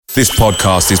This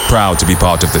podcast is proud to be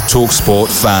part of the TalkSport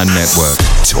Fan Network.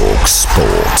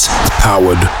 TalkSport.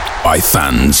 Powered by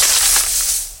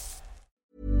fans.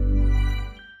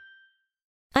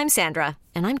 I'm Sandra,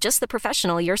 and I'm just the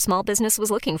professional your small business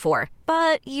was looking for.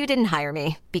 But you didn't hire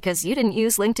me because you didn't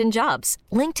use LinkedIn Jobs.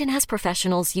 LinkedIn has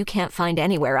professionals you can't find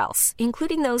anywhere else,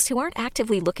 including those who aren't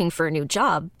actively looking for a new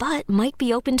job, but might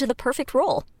be open to the perfect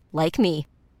role, like me.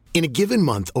 In a given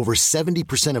month, over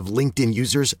 70% of LinkedIn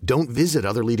users don't visit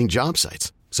other leading job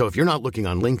sites. So if you're not looking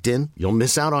on LinkedIn, you'll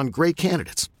miss out on great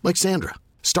candidates like Sandra.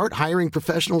 Start hiring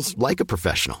professionals like a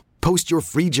professional. Post your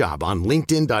free job on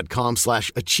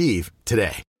linkedin.com/achieve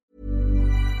today.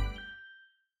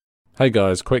 Hey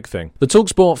guys, quick thing. The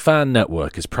TalkSport Fan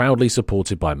Network is proudly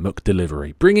supported by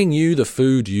McDelivery, bringing you the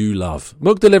food you love.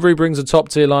 McDelivery brings a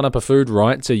top-tier lineup of food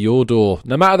right to your door.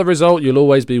 No matter the result, you'll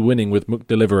always be winning with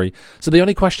McDelivery. So the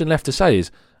only question left to say is,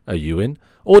 are you in?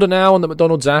 Order now on the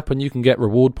McDonald's app and you can get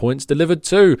reward points delivered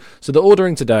too. So the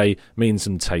ordering today means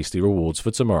some tasty rewards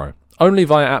for tomorrow. Only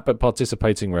via app at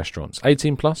participating restaurants.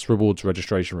 18 plus, rewards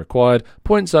registration required.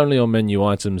 Points only on menu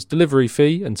items. Delivery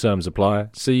fee and terms apply.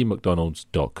 See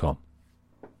mcdonalds.com.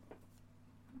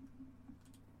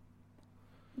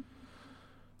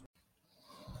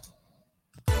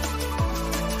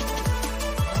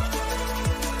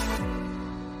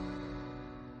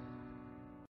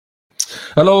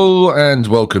 Hello and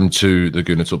welcome to the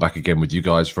Gooner Talk, back again with you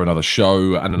guys for another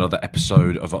show and another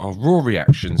episode of our Raw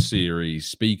Reaction series,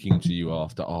 speaking to you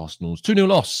after Arsenal's 2-0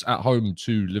 loss at home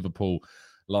to Liverpool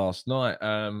last night.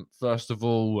 First of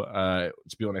all,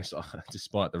 to be honest,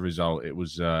 despite the result, it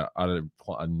was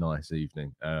quite a nice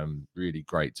evening. Really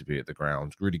great to be at the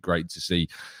ground. Really great to see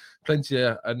plenty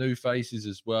of new faces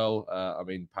as well.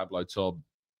 Pablo Tob,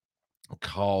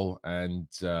 Carl, and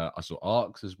I saw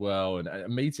Arcs as well, and a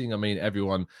meeting.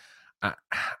 Everyone at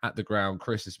the ground,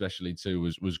 Chris especially too,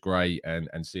 was great,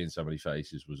 and seeing so many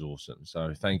faces was awesome.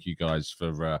 So thank you guys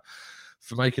for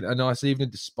making it a nice evening,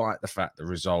 despite the fact the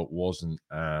result wasn't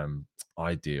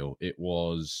ideal. It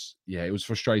was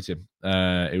frustrating.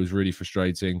 It was really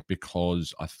frustrating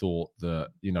because I thought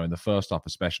that, in the first half,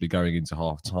 especially going into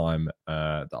half time,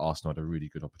 that Arsenal had a really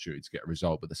good opportunity to get a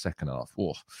result, but the second half,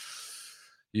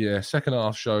 second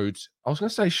half showed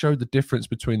the difference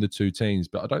between the two teams,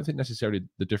 but I don't think necessarily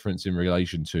the difference in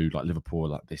relation to like Liverpool,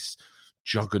 like this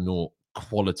juggernaut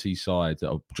quality side that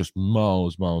are just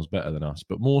miles better than us,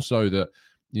 but more so that,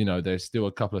 there's still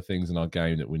a couple of things in our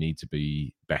game that we need to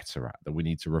be better at, that we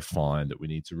need to refine, that we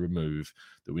need to remove,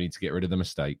 that we need to get rid of the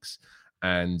mistakes.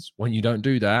 And when you don't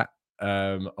do that,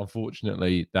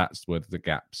 unfortunately, that's where the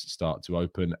gaps start to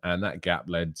open, and that gap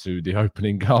led to the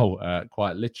opening goal,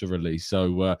 quite literally.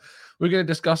 So we're going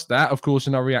to discuss that. Of course,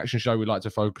 in our reaction show, we like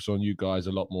to focus on you guys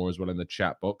a lot more as well in the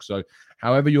chat box. So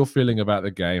however you're feeling about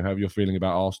the game, however you're feeling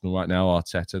about Arsenal right now,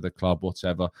 Arteta, the club,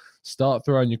 whatever, start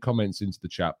throwing your comments into the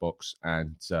chat box,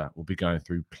 and we'll be going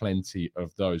through plenty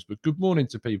of those. But good morning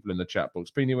to people in the chat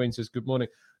box. Beanie Wayne says, good morning.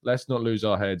 Let's not lose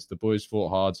our heads. The boys fought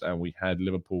hard and we had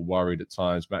Liverpool worried at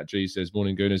times. Matt G says,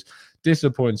 morning Gooners.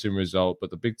 Disappointing result,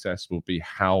 but the big test will be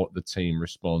how the team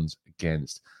responds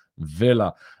against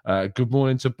Villa. Good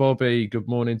morning to Bobby. Good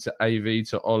morning to AV,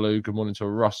 to Olu. Good morning to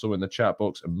Russell in the chat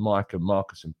box, and Mike and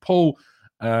Marcus and Paul.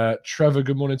 Trevor,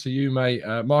 good morning to you, mate.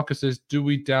 Marcus says, do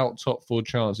we doubt top four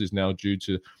chances now due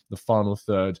to the final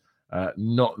third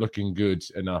not looking good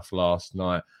enough last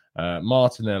night?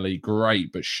 Martinelli,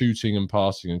 great, but shooting and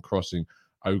passing and crossing,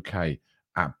 okay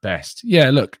at best. Yeah,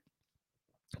 look,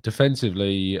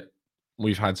 defensively,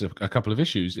 we've had a couple of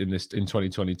issues in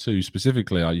 2022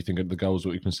 specifically. You think of the goals that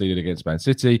we conceded against Man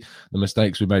City, the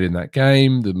mistakes we made in that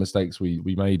game, the mistakes we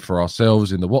made for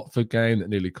ourselves in the Watford game that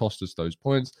nearly cost us those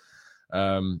points.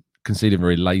 Conceding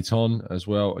very late on as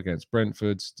well against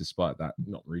Brentford, despite that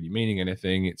not really meaning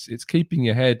anything. It's keeping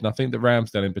your head, and I think that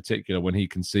Ramsdale in particular, when he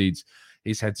concedes,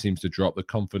 his head seems to drop, the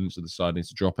confidence of the side needs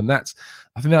to drop, and I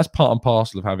think that's part and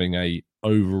parcel of having a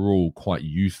overall quite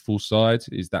youthful side.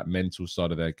 Is that mental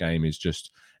side of their game is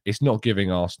just, it's not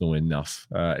giving Arsenal enough.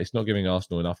 It's not giving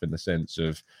Arsenal enough in the sense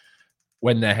of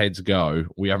when their heads go,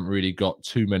 we haven't really got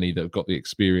too many that have got the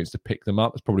experience to pick them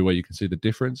up. That's probably where you can see the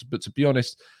difference. But to be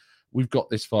honest, we've got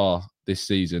this far this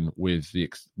season with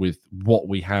what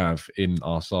we have in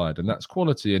our side, and that's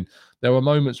quality. And there were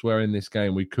moments where in this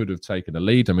game we could have taken a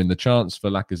lead. The chance for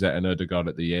Lacazette and Ødegaard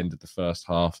at the end of the first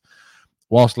half,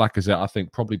 whilst Lacazette, I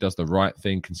think, probably does the right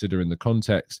thing considering the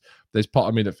context, there's part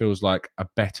of me that feels like a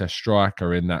better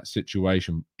striker in that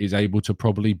situation is able to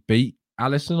probably beat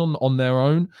Alisson on their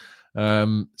own.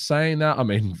 Saying that,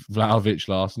 Vlahovic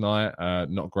last night,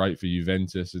 not great for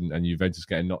Juventus, and Juventus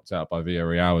getting knocked out by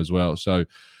Villarreal as well. So,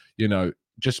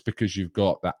 just because you've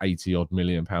got that 80 odd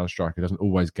million pound striker doesn't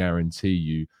always guarantee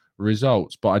you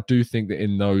results. But I do think that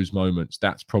in those moments,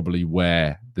 that's probably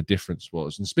where the difference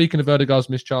was. And speaking of Ødegaard's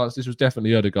missed chance, this was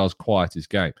definitely Ødegaard's quietest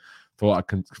game for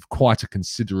quite a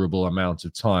considerable amount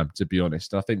of time, to be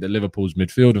honest. I think that Liverpool's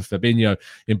midfield, and Fabinho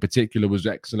in particular, was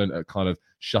excellent at kind of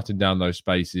shutting down those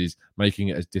spaces, making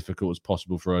it as difficult as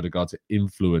possible for Ødegaard to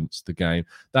influence the game.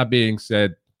 That being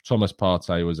said, Thomas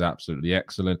Partey was absolutely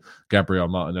excellent. Gabriel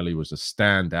Martinelli was a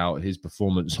standout. His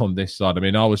performance on this side, I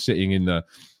mean, I was sitting in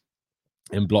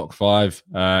block 5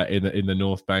 in the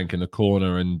North Bank in the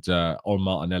corner and on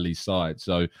Martinelli's side.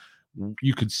 So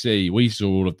you could see, we saw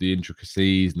all of the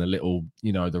intricacies and the little,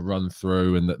 the run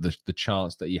through and the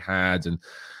chance that he had and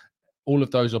all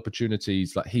of those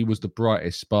opportunities. Like, he was the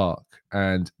brightest spark.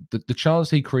 And the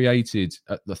chance he created,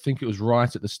 I think it was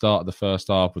right at the start of the first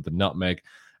half with the nutmeg,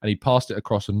 and he passed it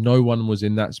across and no one was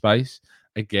in that space.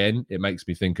 Again, it makes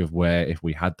me think of where if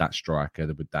we had that striker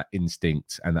with that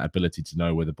instinct and that ability to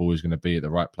know where the ball is going to be at the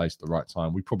right place at the right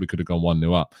time, we probably could have gone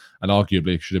 1-0 up and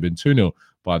arguably should have been 2-0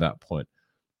 by that point.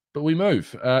 But we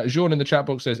move. Jean in the chat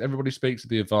box says, everybody speaks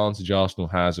of the advantage Arsenal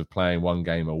has of playing one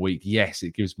game a week. Yes,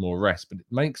 it gives more rest, but it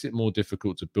makes it more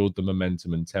difficult to build the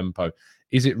momentum and tempo.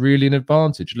 Is it really an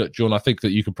advantage? Look, John, I think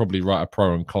that you could probably write a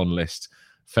pro and con list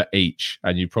for each,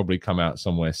 and you probably come out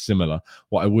somewhere similar.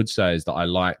 What I would say is that I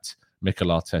liked Mikel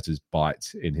Arteta's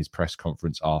bite in his press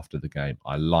conference after the game.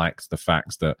 I liked the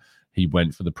fact that he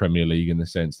went for the Premier League in the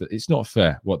sense that it's not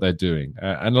fair what they're doing.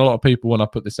 And a lot of people, when I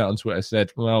put this out on Twitter,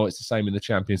 said, well, it's the same in the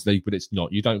Champions League, but it's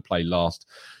not. You don't play last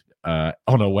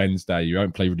on a Wednesday. You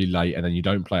don't play really late, and then you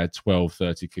don't play a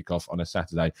 12:30 kickoff on a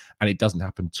Saturday. And it doesn't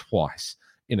happen twice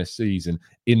in a season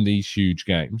in these huge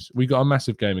games. We got a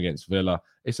massive game against Villa.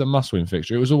 It's a must-win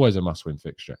fixture. It was always a must-win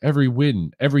fixture. Every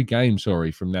game,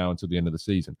 from now until the end of the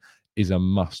season is a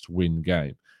must-win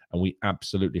game. And we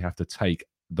absolutely have to take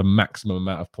the maximum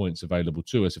amount of points available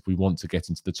to us if we want to get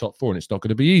into the top 4. And it's not going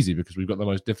to be easy because we've got the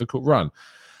most difficult run.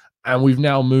 And we've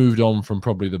now moved on from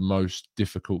probably the most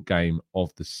difficult game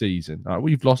of the season.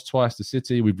 We've lost twice to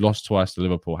City. We've lost twice to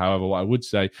Liverpool. However, what I would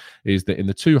say is that in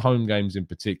the 2 home games in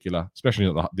particular,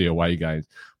 especially not the away games,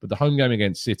 but the home game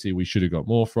against City, we should have got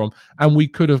more from. And we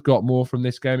could have got more from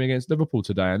this game against Liverpool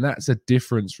today. And that's a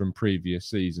difference from previous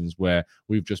seasons where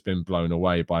we've just been blown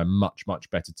away by much, much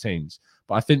better teams.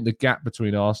 But I think the gap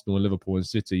between Arsenal and Liverpool and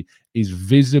City is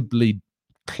visibly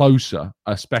closer,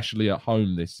 especially at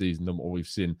home this season, than what we've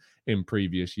seen in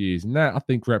previous years. And that, I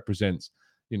think, represents,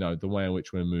 the way in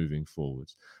which we're moving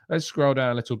forwards. Let's scroll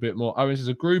down a little bit more. This is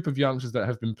a group of youngsters that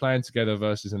have been playing together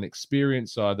versus an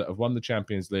experienced side that have won the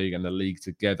Champions League and the league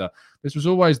together. This was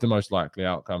always the most likely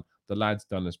outcome. The lads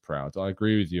done us proud. I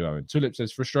agree with you, Owen. Tulip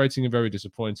says, frustrating and very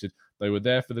disappointed. They were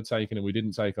there for the taking and we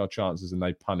didn't take our chances and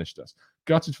they punished us.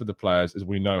 Gutted for the players as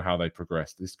we know how they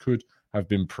progressed. This could have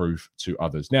been proof to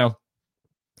others. Now,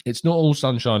 it's not all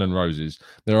sunshine and roses.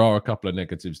 There are a couple of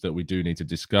negatives that we do need to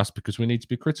discuss because we need to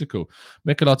be critical.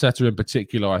 Mikel Arteta in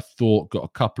particular, I thought, got a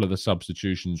couple of the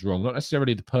substitutions wrong. Not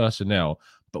necessarily the personnel,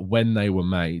 but when they were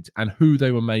made and who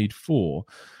they were made for.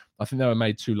 I think they were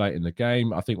made too late in the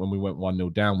game. I think when we went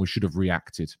 1-0 down, we should have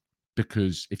reacted.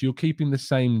 Because if you're keeping the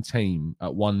same team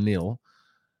at 1-0,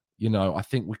 I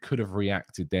think we could have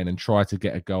reacted then and tried to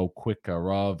get a goal quicker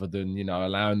rather than,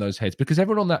 allowing those heads. Because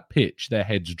everyone on that pitch, their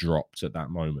heads dropped at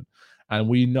that moment. And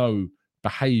we know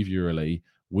behaviourally,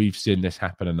 we've seen this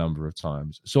happen a number of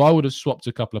times. So I would have swapped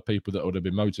a couple of people that would have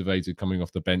been motivated coming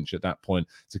off the bench at that point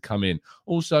to come in.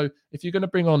 Also, if you're going to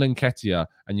bring on Nketiah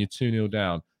and you're 2-0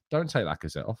 down, don't take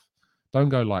Lacazette off. Don't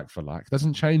go like for like. It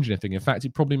doesn't change anything. In fact,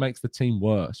 it probably makes the team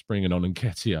worse bringing on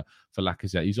Nketiah for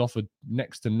Lacazette. He's offered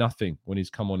next to nothing when he's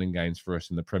come on in games for us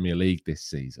in the Premier League this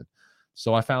season.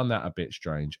 So I found that a bit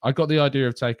strange. I got the idea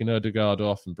of taking Ødegaard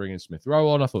off and bringing Smith Rowe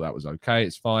on. I thought that was okay.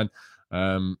 It's fine.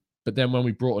 But then when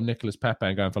we brought on Nicolas Pepe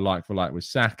and going for like with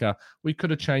Saka, we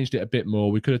could have changed it a bit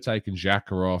more. We could have taken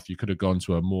Xhaka off. You could have gone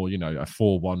to a more, a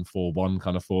 4-1-4-1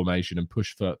 kind of formation and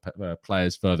pushed for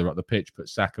players further up the pitch, put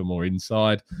Saka more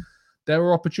inside. There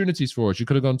were opportunities for us. You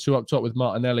could have gone 2 up top with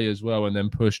Martinelli as well and then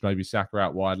pushed maybe Saka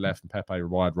out wide left and Pepe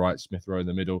wide right, Smith Rowe in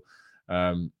the middle,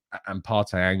 and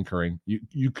Partey anchoring.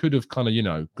 You could have kind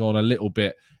of, gone a little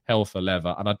bit hell for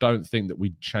leather, and I don't think that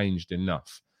we changed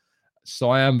enough. So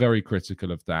I am very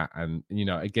critical of that. And,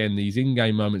 again, these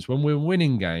in-game moments, when we're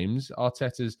winning games,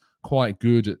 Arteta's quite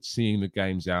good at seeing the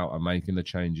games out and making the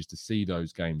changes to see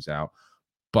those games out.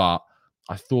 But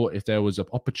I thought if there was an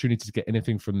opportunity to get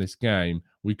anything from this game,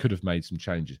 we could have made some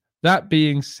changes. That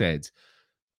being said,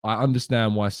 I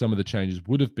understand why some of the changes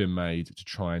would have been made to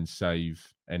try and save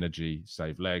energy,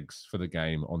 save legs for the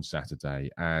game on Saturday.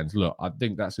 And look, I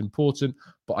think that's important,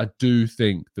 but I do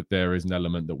think that there is an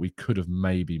element that we could have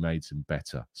maybe made some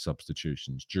better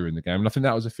substitutions during the game. And I think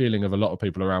that was a feeling of a lot of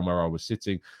people around where I was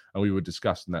sitting, and we were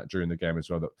discussing that during the game as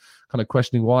well, that kind of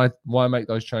questioning why make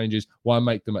those changes, why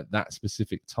make them at that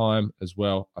specific time as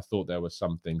well. I thought there were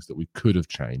some things that we could have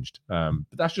changed, but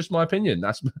that's just my opinion.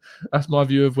 That's my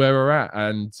view of where we're at.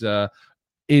 And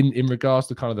in regards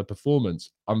to kind of the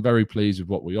performance, I'm very pleased with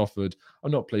what we offered.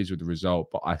 I'm not pleased with the result,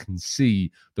 but I can see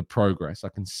the progress. I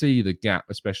can see the gap,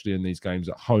 especially in these games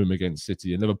at home against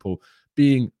City and Liverpool,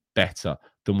 being better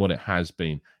than what it has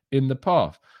been in the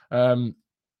past.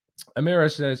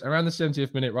 Amira says, around the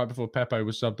 70th minute, right before Pepe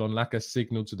was subbed on, Laka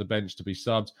signalled to the bench to be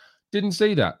subbed. Didn't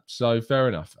see that, so fair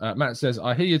enough. Matt says,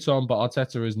 I hear you, Tom, but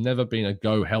Arteta has never been a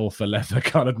go hell for leather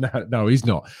kind of... No, he's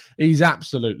not. He's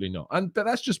absolutely not. But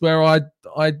that's just where I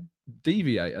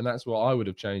deviate, and that's what I would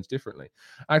have changed differently.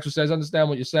 Axel says, understand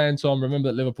what you're saying, Tom. Remember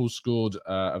that Liverpool scored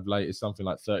of late is something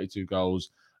like 32 goals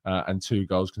and 2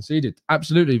 goals conceded.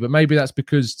 Absolutely, but maybe that's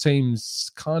because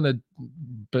teams kind of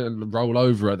roll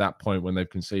over at that point when they've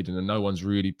conceded and no one's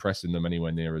really pressing them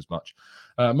anywhere near as much.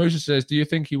 Musa says, do you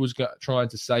think he was trying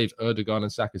to save Erdogan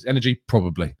and Saka's energy?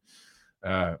 Probably.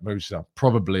 Musa,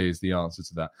 probably is the answer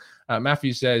to that.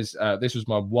 Matthew says, this was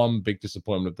my one big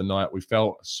disappointment of the night. We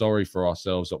felt sorry for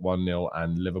ourselves at 1-0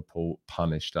 and Liverpool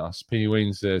punished us. P.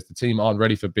 Ween says, the team aren't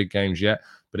ready for big games yet,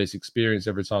 but it's experience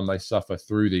every time they suffer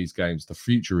through these games. The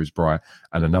future is bright,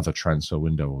 and another transfer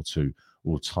window or two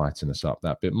will tighten us up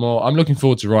that bit more. I'm looking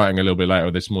forward to writing a little bit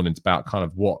later this morning about kind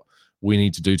of what we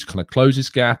need to do to kind of close this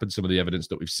gap and some of the evidence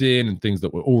that we've seen and things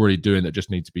that we're already doing that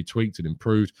just need to be tweaked and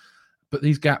improved. But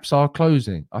these gaps are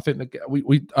closing. I think that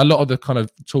we a lot of the kind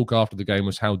of talk after the game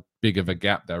was how big of a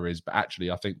gap there is. But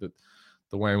actually, I think that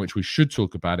the way in which we should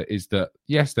talk about it is that,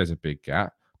 yes, there's a big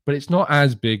gap, but it's not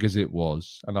as big as it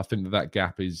was. And I think that that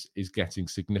gap is getting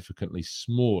significantly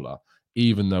smaller,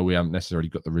 even though we haven't necessarily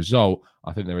got the result.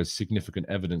 I think there is significant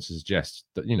evidence to suggest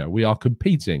that, you know, we are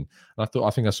competing. And I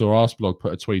think I saw Arsblog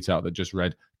put a tweet out that just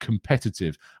read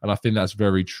competitive. And I think that's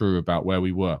very true about where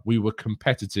we were. We were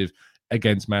competitive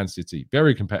against Man City,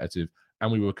 very competitive, and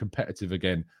we were competitive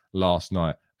again last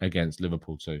night against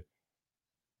Liverpool too.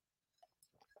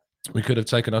 We could have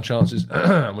taken our chances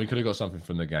and we could have got something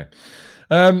from the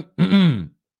game.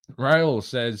 Rail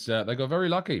says they got very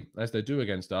lucky, as they do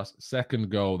against us. Second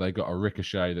goal, they got a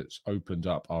ricochet that's opened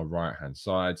up our right-hand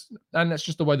side. And that's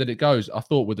just the way that it goes. I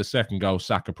thought with the second goal,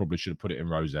 Saka probably should have put it in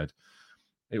Rose Ed.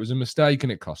 It was a mistake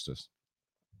and it cost us.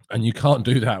 And you can't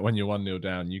do that when you're 1-0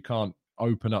 down. You can't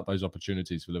open up those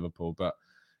opportunities for Liverpool. But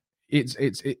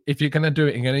if you're going to do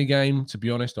it in any game, to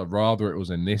be honest, I'd rather it was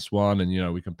in this one. And, you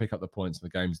know, we can pick up the points in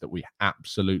the games that we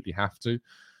absolutely have to.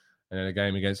 And in a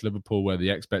game against Liverpool, where the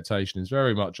expectation is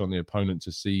very much on the opponent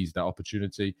to seize that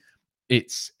opportunity,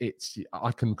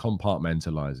 I can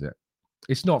compartmentalize it.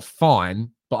 It's not fine,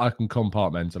 but I can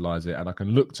compartmentalize it, and I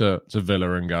can look to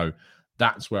Villa and go,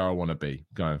 that's where I want to be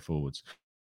going forwards.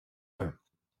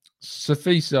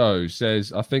 Safiso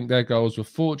says, I think their goals were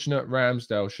fortunate.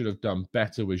 Ramsdale should have done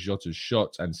better with Jota's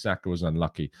shot, and Saka was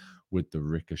unlucky with the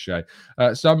ricochet.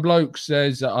 Some bloke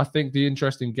says, I think the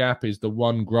interesting gap is the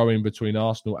one growing between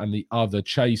Arsenal and the other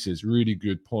chasers. Really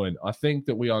good point. I think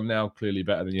that we are now clearly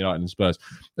better than United and Spurs.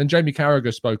 And Jamie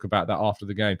Carragher spoke about that after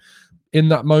the game. In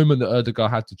that moment that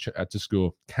Erdogan had to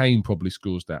score, Kane probably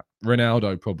scores that.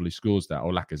 Ronaldo probably scores that,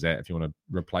 or Lacazette, if you want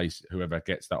to replace whoever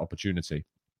gets that opportunity.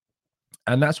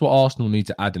 And that's what Arsenal need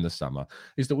to add in the summer,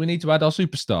 is that we need to add our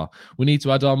superstar. We need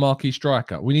to add our marquee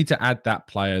striker. We need to add that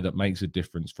player that makes a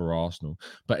difference for Arsenal.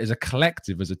 But as a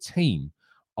collective, as a team,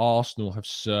 Arsenal have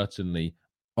certainly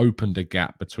opened a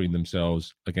gap between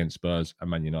themselves against Spurs and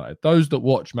Man United. Those that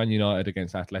watch Man United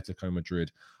against Atletico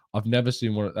Madrid, I've never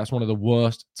seen that's one of the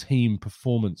worst team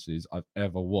performances I've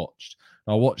ever watched.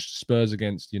 I watched Spurs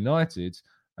against United,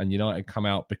 and United come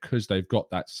out because they've got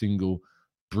that single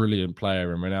brilliant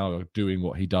player and Ronaldo doing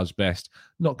what he does best,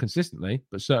 not consistently,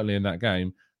 but certainly in that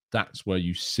game. That's where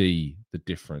you see the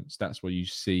difference. That's where you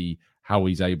see how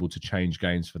he's able to change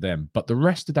games for them. But the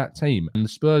rest of that team and the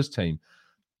Spurs team,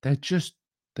 they're just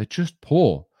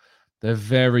poor. They're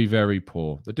very, very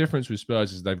poor. The difference with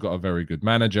Spurs is they've got a very good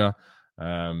manager.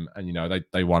 And, you know,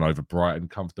 they won over Brighton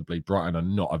comfortably. Brighton are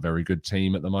not a very good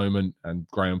team at the moment. And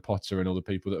Graham Potter and all the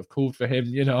people that have called for him,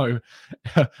 you know,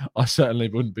 I certainly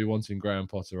wouldn't be wanting Graham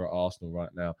Potter at Arsenal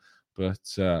right now. But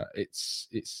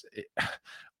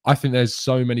I think there's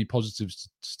so many positives to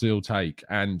still take.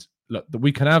 And look,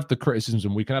 we can have the criticisms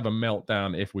and we can have a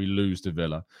meltdown if we lose to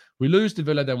Villa. If we lose to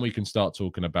Villa, then we can start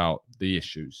talking about the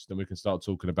issues. Then we can start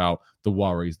talking about the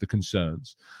worries, the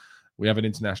concerns. we have an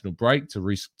international break to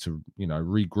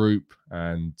regroup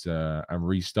and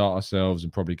restart ourselves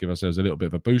and probably give ourselves a little bit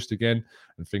of a boost again.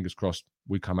 And fingers crossed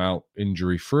we come out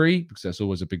injury free, because that's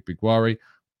always a big worry.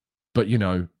 But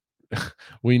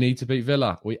we need to beat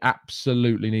Villa. We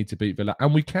absolutely need to beat Villa,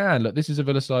 and we can. Look, this is a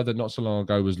Villa side that not so long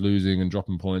ago was losing and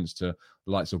dropping points to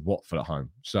the likes of Watford at home.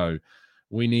 So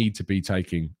we need to be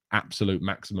taking absolute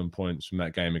maximum points from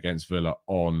that game against Villa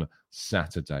on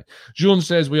Saturday. Jean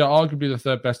says, we are arguably the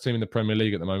third best team in the Premier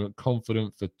League at the moment,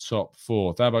 confident for top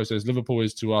four. Thabo says, Liverpool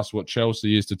is to us what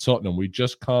Chelsea is to Tottenham. We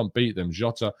just can't beat them.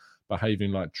 Jota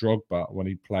behaving like Drogba when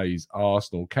he plays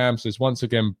Arsenal. Cam says, once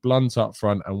again, blunt up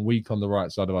front and weak on the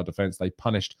right side of our defence. They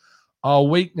punished our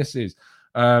weaknesses.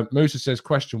 Musa says,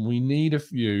 question, we need a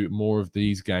few more of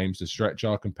these games to stretch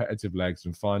our competitive legs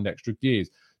and find extra gears.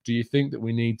 Do you think that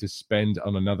we need to spend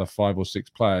on another 5 or 6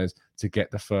 players to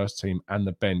get the first team and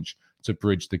the bench to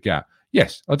bridge the gap?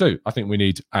 Yes, I do. I think we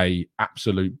need a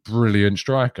absolute brilliant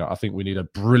striker. I think we need a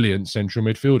brilliant central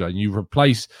midfielder. And you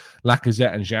replace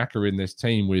Lacazette and Xhaka in this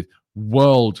team with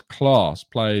world-class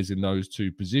players in those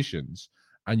two positions,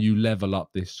 and you level up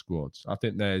this squad. I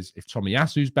think if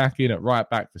Tomiyasu's back in at right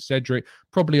back for Cedric,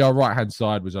 probably our right-hand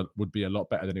side would be a lot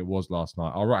better than it was last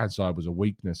night. Our right-hand side was a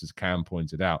weakness, as Cam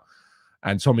pointed out.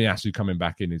 And Tomiyasu coming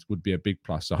back in would be a big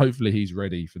plus. So hopefully he's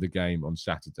ready for the game on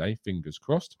Saturday. Fingers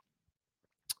crossed.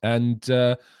 And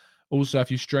also, if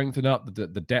you strengthen up the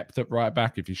depth at right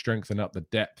back, if you strengthen up the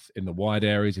depth in the wide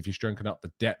areas, if you strengthen up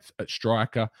the depth at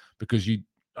striker, because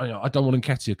I don't want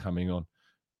Nketiah coming on.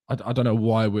 I don't know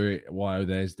why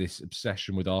there's this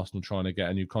obsession with Arsenal trying to get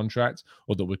a new contract,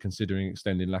 or that we're considering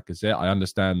extending Lacazette. I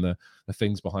understand the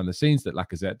things behind the scenes that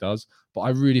Lacazette does, but I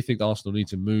really think Arsenal need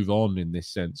to move on in this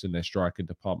sense in their striking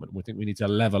department. We think we need to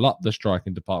level up the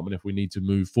striking department if we need to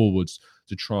move forwards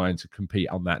to try and to compete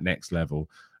on that next level.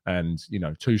 And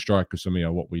 2 strikers for me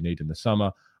are what we need in the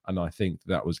summer. And I think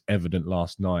that was evident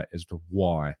last night as to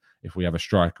why, if we have a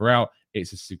striker out,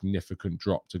 it's a significant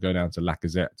drop to go down to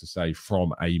Lacazette to say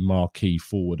from a marquee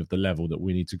forward of the level that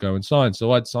we need to go and sign.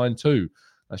 So I'd sign 2.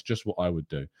 That's just what I would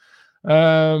do.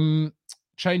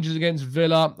 Changes against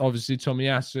Villa. Obviously,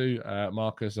 Tomiyasu,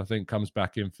 Marcus, I think, comes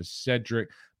back in for Cedric.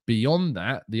 Beyond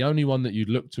that, the only one that you'd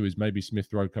look to is maybe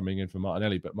Smith Rowe coming in for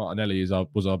Martinelli. But Martinelli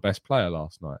was our best player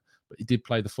last night. But he did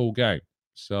play the full game.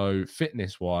 So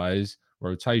fitness-wise,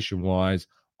 rotation-wise,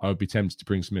 I would be tempted to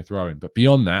bring Smith Rowe in. But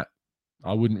beyond that,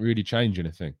 I wouldn't really change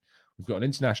anything. We've got an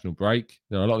international break.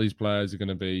 A lot of these players are going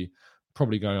to be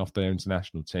probably going off their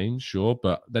international teams, sure,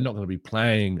 but they're not going to be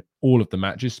playing all of the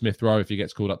matches. Smith Rowe, if he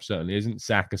gets called up, certainly isn't.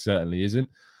 Saka certainly isn't.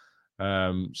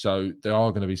 So there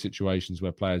are going to be situations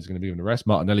where players are going to be given a rest.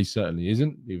 Martinelli certainly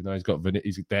isn't, even though he's got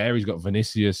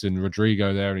Vinicius and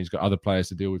Rodrigo there, and he's got other players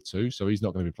to deal with too. So he's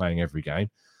not going to be playing every game.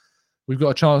 We've got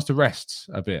a chance to rest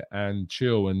a bit and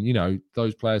chill, and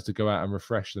those players to go out and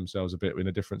refresh themselves a bit in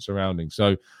a different surrounding.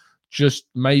 So just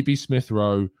maybe Smith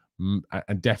Rowe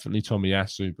and definitely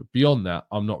Tomiyasu, but beyond that,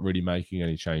 I'm not really making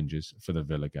any changes for the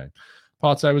Villa game.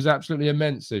 Partey was absolutely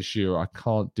immense, says Shearer. I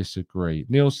can't disagree.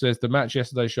 Neil says, the match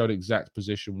yesterday showed exact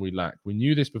position we lack. We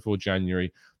knew this before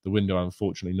January. The window,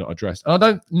 unfortunately, not addressed.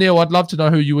 Neil, I'd love to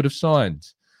know who you would have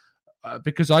signed.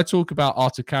 Because I talk about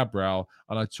Arthur Cabral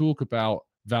and I talk about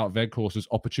Wout Weghorst's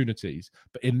opportunities.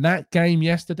 But in that game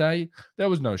yesterday, there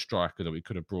was no striker that we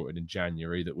could have brought in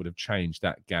January that would have changed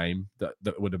that game, that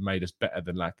would have made us better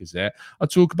than Lacazette. I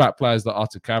talk about players like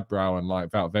Arthur Cabral and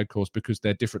like Wout Weghorst because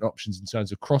they're different options in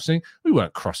terms of crossing. We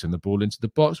weren't crossing the ball into the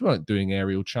box. We weren't doing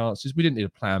aerial chances. We didn't need a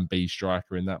plan B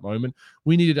striker in that moment.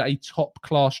 We needed a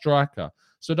top-class striker.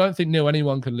 So I don't think, Neil,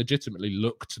 anyone can legitimately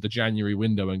look to the January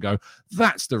window and go,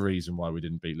 that's the reason why we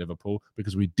didn't beat Liverpool,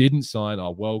 because we didn't sign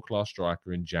our world-class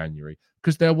striker in January,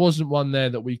 because there wasn't one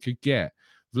there that we could get.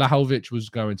 Vlahovic was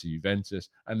going to Juventus,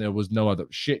 and there was no other.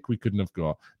 Schick we couldn't have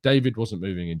got. David wasn't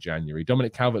moving in January.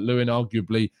 Dominic Calvert-Lewin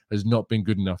arguably has not been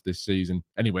good enough this season.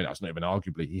 Anyway, that's not even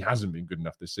arguably. He hasn't been good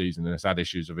enough this season and has had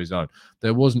issues of his own.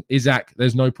 There wasn't Isaac.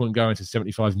 There's no point going to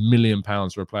 £75 million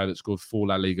for a player that scored 4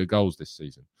 La Liga goals this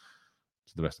season,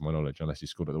 to the best of my knowledge, unless he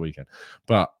scored at the weekend.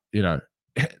 But,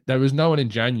 there was no one in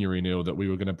January, Neil, that we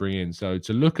were going to bring in. So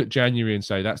to look at January and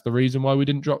say that's the reason why we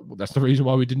didn't drop, that's the reason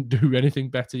why we didn't do anything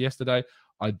better yesterday,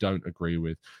 I don't agree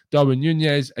with. Darwin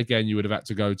Nunez, again, you would have had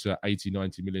to go to 80,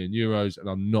 90 million euros, and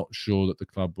I'm not sure that the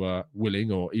club were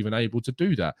willing or even able to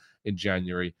do that in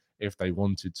January. If they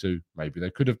wanted to, maybe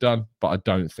they could have done, but I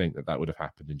don't think that would have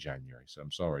happened in January. So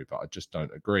I'm sorry, but I just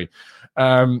don't agree.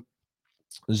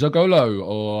 Zogolo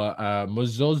or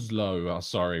Mozozlo. Oh,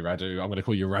 sorry, Radu. I'm going to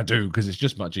call you Radu because it's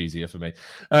just much easier for me.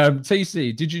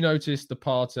 TC, did you notice the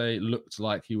Partey looked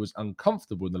like he was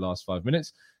uncomfortable in the last 5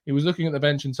 minutes? He was looking at the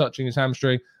bench and touching his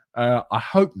hamstring. I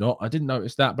hope not. I didn't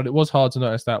notice that, but it was hard to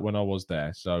notice that when I was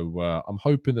there. So I'm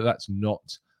hoping that that's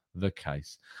not the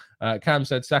case. Cam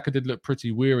said Saka did look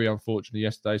pretty weary, unfortunately,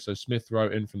 yesterday. So Smith Rowe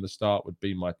in from the start would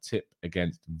be my tip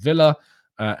against Villa.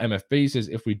 MFB says,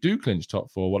 if we do clinch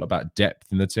top four, what about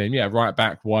depth in the team? Yeah, right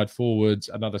back, wide forwards,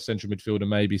 another central midfielder,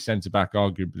 maybe centre back,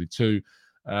 arguably too.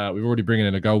 We're already bringing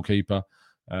in a goalkeeper.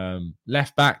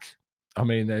 Left back, I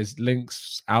mean, there's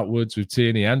links outwards with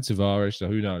Tierney and Tavares, so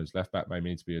who knows? Left back may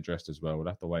need to be addressed as well. We'll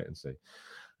have to wait and see.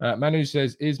 Manu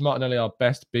says, is Martinelli our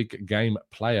best big game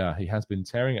player? He has been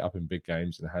tearing it up in big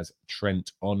games and has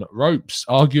Trent on ropes.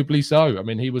 Arguably so. I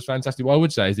mean, he was fantastic. What I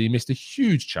would say is he missed a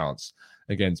huge chance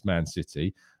against Man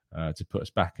City to put us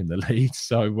back in the lead.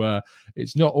 So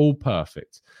it's not all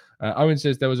perfect. Owen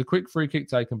says there was a quick free kick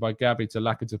taken by Gabby to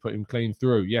Laka to put him clean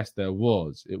through. Yes, there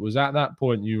was. It was at that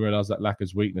point you realise that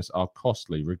Laka's weakness are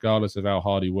costly, regardless of how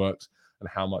hard he works and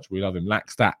how much we love him.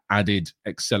 Lacks that added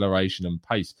acceleration and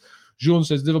pace. Jean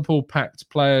says Liverpool packed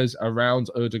players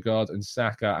around Odegaard and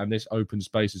Saka, and this opened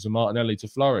spaces for Martinelli to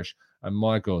flourish. And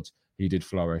my God, he did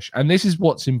flourish. And this is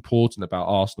what's important about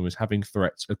Arsenal, is having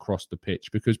threats across the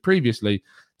pitch, because previously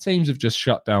teams have just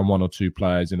shut down one or two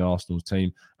players in Arsenal's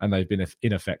team and they've been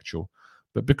ineffectual.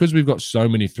 But because we've got so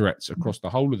many threats across the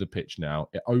whole of the pitch now,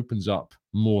 it opens up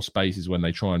more spaces when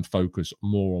they try and focus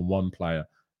more on one player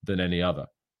than any other.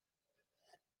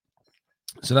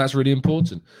 So that's really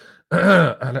important.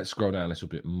 Let's scroll down a little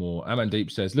bit more.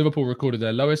 Amandeep says, Liverpool recorded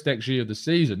their lowest XG of the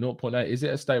season, 0.8. Is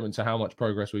it a statement to how much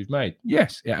progress we've made?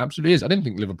 Yes, it absolutely is. I didn't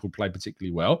think Liverpool played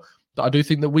particularly well, but I do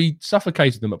think that we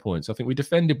suffocated them at points. I think we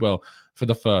defended well for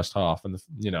the first half, and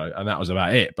and that was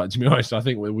about it. But to be honest, I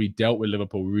think we dealt with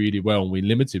Liverpool really well and we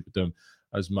limited them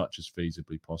as much as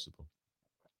feasibly possible.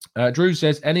 Drew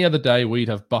says, any other day we'd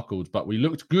have buckled, but we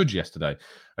looked good yesterday.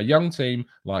 A young team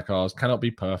like ours cannot be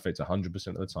perfect 100%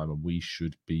 of the time, and we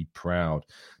should be proud.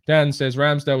 Dan says,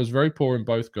 Ramsdale was very poor in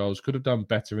both goals, could have done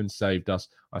better and saved us.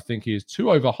 I think he is too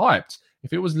overhyped.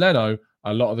 If it was Leno,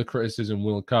 a lot of the criticism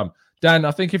will come. Dan,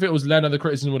 I think if it was Leno, the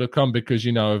criticism would have come because,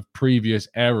 of previous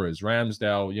errors.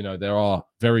 Ramsdale, there are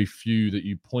very few that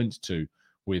you point to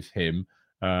with him,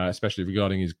 especially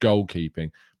regarding his goalkeeping.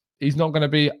 He's not going to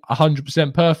be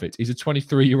 100% perfect. He's a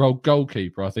 23-year-old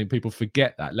goalkeeper. I think people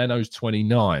forget that. Leno's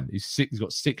 29. He's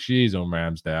got 6 years on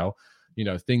Ramsdale.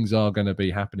 Things are going to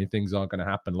be happening. Things are going to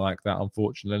happen like that,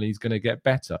 unfortunately. He's going to get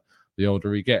better. The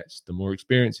older he gets, the more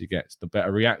experience he gets, the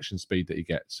better reaction speed that he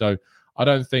gets. So I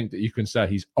don't think that you can say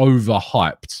he's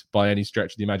overhyped by any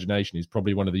stretch of the imagination. He's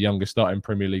probably one of the youngest starting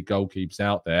Premier League goalkeepers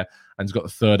out there, and he's got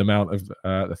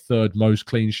the third most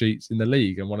clean sheets in the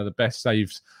league and one of the best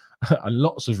saves and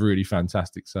lots of really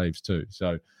fantastic saves too.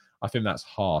 So I think that's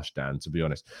harsh, Dan, to be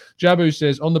honest. Jabu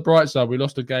says, on the bright side, we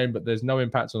lost a game, but there's no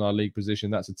impact on our league position.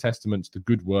 That's a testament to the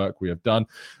good work we have done.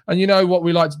 And you know what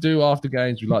we like to do after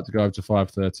games? We like to go over to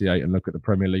 538 and look at the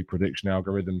Premier League prediction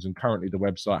algorithms. And currently the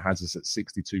website has us at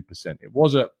 62%.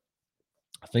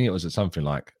 I think it was at something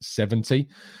like 70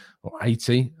 or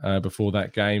 80 before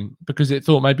that game, because it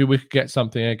thought maybe we could get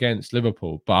something against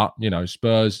Liverpool. But,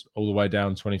 Spurs all the way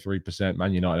down 23%,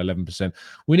 Man United 11%.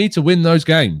 We need to win those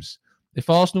games. If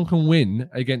Arsenal can win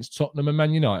against Tottenham and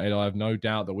Man United, I have no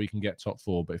doubt that we can get top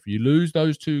four. But if you lose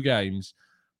those two games,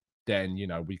 then,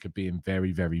 we could be in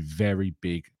very, very, very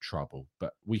big trouble.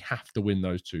 But we have to win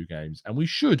those two games. And we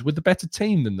should, with a better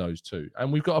team than those two.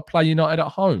 And we've got to play United at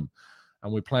home.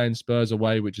 And we're playing Spurs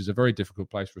away, which is a very difficult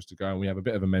place for us to go. And we have a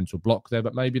bit of a mental block there.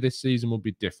 But maybe this season will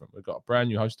be different. We've got a brand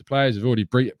new host of players. We've already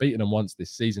beaten them once this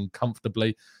season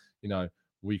comfortably.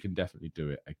 We can definitely do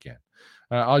it again.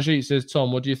 Ajit says,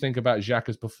 Tom, what do you think about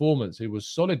Xhaka's performance? He was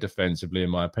solid defensively, in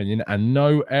my opinion, and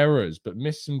no errors, but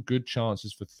missed some good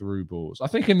chances for through balls. I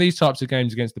think in these types of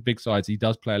games against the big sides, he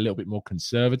does play a little bit more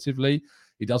conservatively.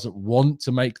 He doesn't want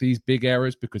to make these big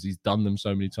errors because he's done them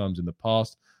so many times in the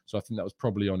past. So I think that was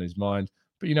probably on his mind.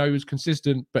 But, he was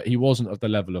consistent, but he wasn't of the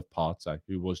level of Partey,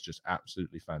 who was just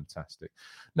absolutely fantastic.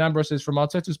 Nambra says, from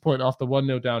Arteta's point, after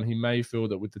 1-0 down, he may feel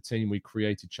that with the team we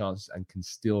created chances and can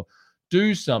still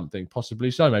do something,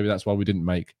 possibly so. Maybe that's why we didn't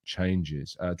make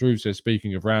changes. Drew says,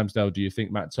 speaking of Ramsdale, do you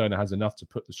think Matt Turner has enough to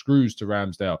put the screws to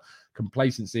Ramsdale?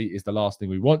 Complacency is the last thing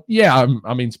we want. Yeah,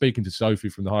 I mean, speaking to Sophie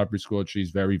from the hybrid squad, she's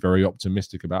very, very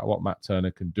optimistic about what Matt Turner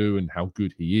can do and how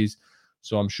good he is.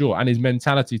 So I'm sure. And his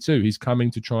mentality too. He's coming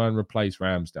to try and replace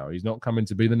Ramsdale. He's not coming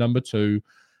to be the number two.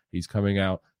 He's coming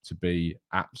out to be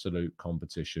absolute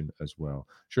competition as well.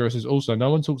 Shura says, also, no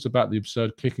one talks about the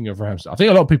absurd kicking of Rams. I think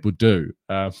a lot of people do,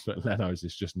 but Leno's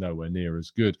is just nowhere near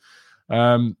as good.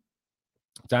 Dan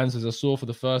says, I saw for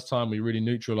the first time we really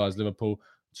neutralised Liverpool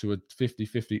to a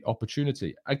 50-50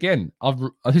 opportunity. Again,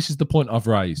 this is the point I've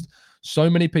raised.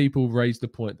 So many people raise the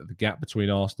point that the gap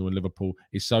between Arsenal and Liverpool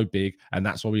is so big, and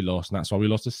that's why we lost, and that's why we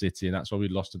lost to City, and that's why we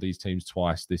lost to these teams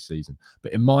twice this season.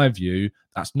 But in my view,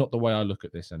 that's not the way I look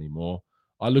at this anymore.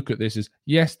 I look at this as,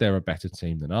 yes, they're a better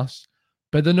team than us,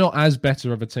 but they're not as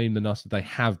better of a team than us as they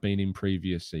have been in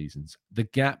previous seasons. The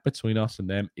gap between us and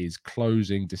them is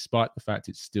closing, despite the fact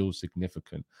it's still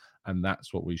significant, and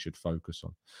that's what we should focus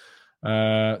on.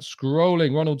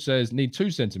 Scrolling, Ronald says, need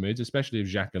 2 centre-mids, especially if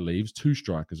Xhaka leaves, 2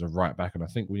 strikers, a right back, and I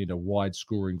think we need a wide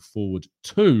scoring forward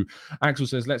too. Axel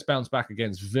says, let's bounce back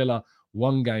against Villa,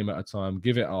 1 game at a time,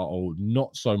 give it our all,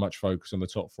 not so much focus on the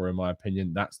top 4, in my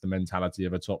opinion. That's the mentality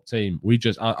of a top team.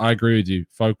 I agree with you,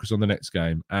 focus on the next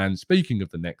game. And speaking of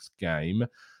the next game,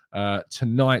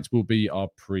 tonight will be our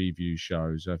preview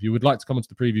show. So if you would like to come onto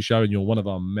the preview show and you're one of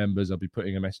our members, I'll be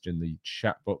putting a message in the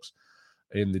chat box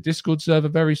in the Discord server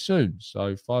very soon.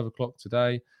 So 5 o'clock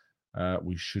today,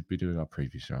 we should be doing our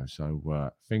preview show.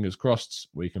 So fingers crossed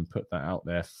we can put that out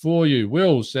there for you.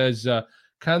 Will says,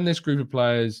 can this group of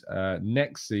players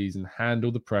next season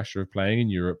handle the pressure of playing in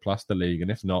Europe plus the league? And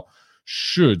if not,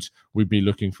 should we be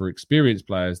looking for experienced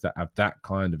players that have that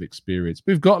kind of experience?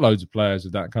 We've got loads of players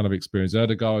with that kind of experience.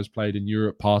 Erdegaard has played in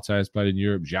Europe. Partey has played in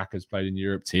Europe. Xhaka has played in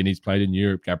Europe. Tierney's played in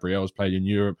Europe. Gabriel's played in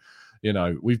Europe. You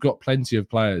know, we've got plenty of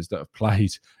players that have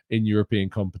played in European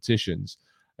competitions.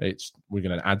 We're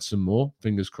going to add some more,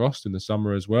 fingers crossed, in the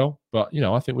summer as well. But, you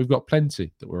know, I think we've got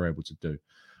plenty that we're able to do.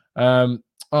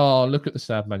 Look at the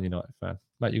sad Man United fan.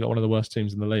 Mate, you got one of the worst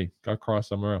teams in the league. Go cry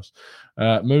somewhere else.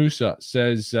 Musa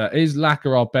says, is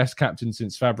Laka our best captain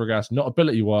since Fabregas? Not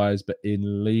ability-wise, but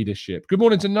in leadership. Good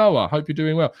morning to Noah. Hope you're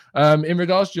doing well. In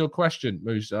regards to your question,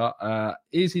 Musa,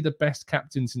 is he the best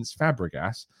captain since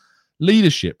Fabregas?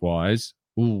 Leadership-wise,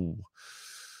 I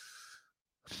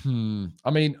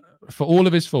mean, for all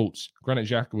of his faults, Granit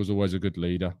Xhaka was always a good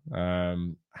leader.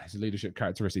 His leadership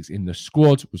characteristics in the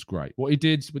squad was great. What he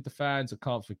did with the fans, I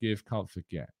can't forgive, can't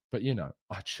forget. But, you know,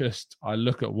 I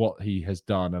look at what he has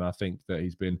done, and I think that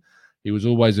he was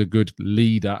always a good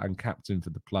leader and captain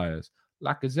for the players.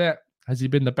 Lacazette, has he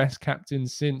been the best captain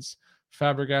since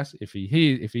Fabregas? If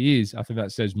he is, I think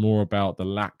that says more about the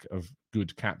lack of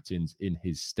good captains in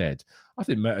his stead. I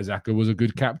think Mertesacker was a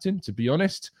good captain, to be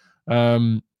honest.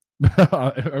 A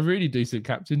really decent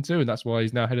captain too, and that's why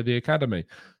he's now head of the academy.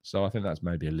 So I think that's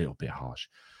maybe a little bit harsh.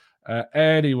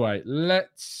 Anyway,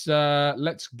 let's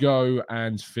go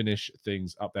and finish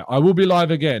things up there. I will be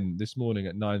live again this morning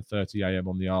at 9:30 a.m.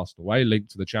 on the Arsenal Way. Link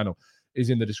to the channel is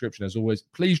in the description as always.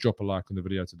 Please drop a like on the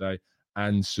video today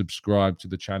and subscribe to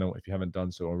the channel if you haven't done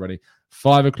so already.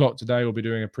 5 o'clock today, we'll be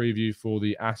doing a preview for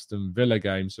the Aston Villa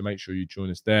game, so make sure you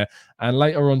join us there. And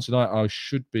later on tonight, I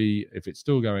should be, if it's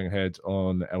still going ahead,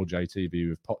 on LJTV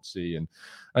with Potsy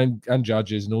and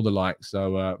judges and all the like.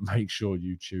 So make sure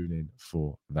you tune in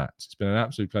for that. It's been an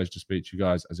absolute pleasure to speak to you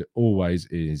guys, as it always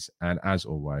is. And as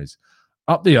always,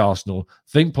 up the Arsenal,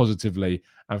 think positively,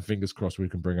 and fingers crossed we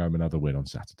can bring home another win on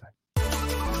Saturday.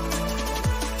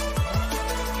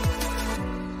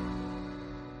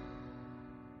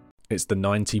 It's the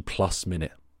 90-plus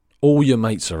minute. All your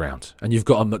mates around, and you've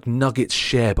got a McNuggets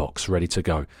share box ready to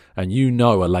go, and you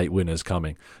know a late winner's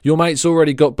coming. Your mate's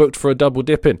already got booked for a double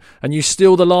dipping, and you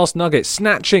steal the last nugget,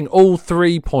 snatching all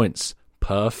 3 points.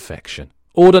 Perfection.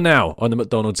 Order now on the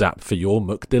McDonald's app for your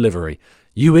McDelivery.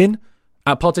 You in?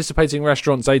 At participating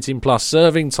restaurants, 18+,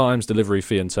 serving times, delivery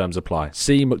fee and terms apply.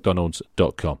 See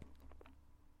mcdonalds.com.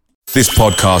 This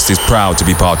podcast is proud to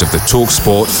be part of the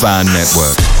TalkSport Fan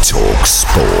Network.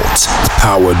 TalkSport.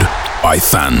 Powered by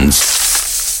fans.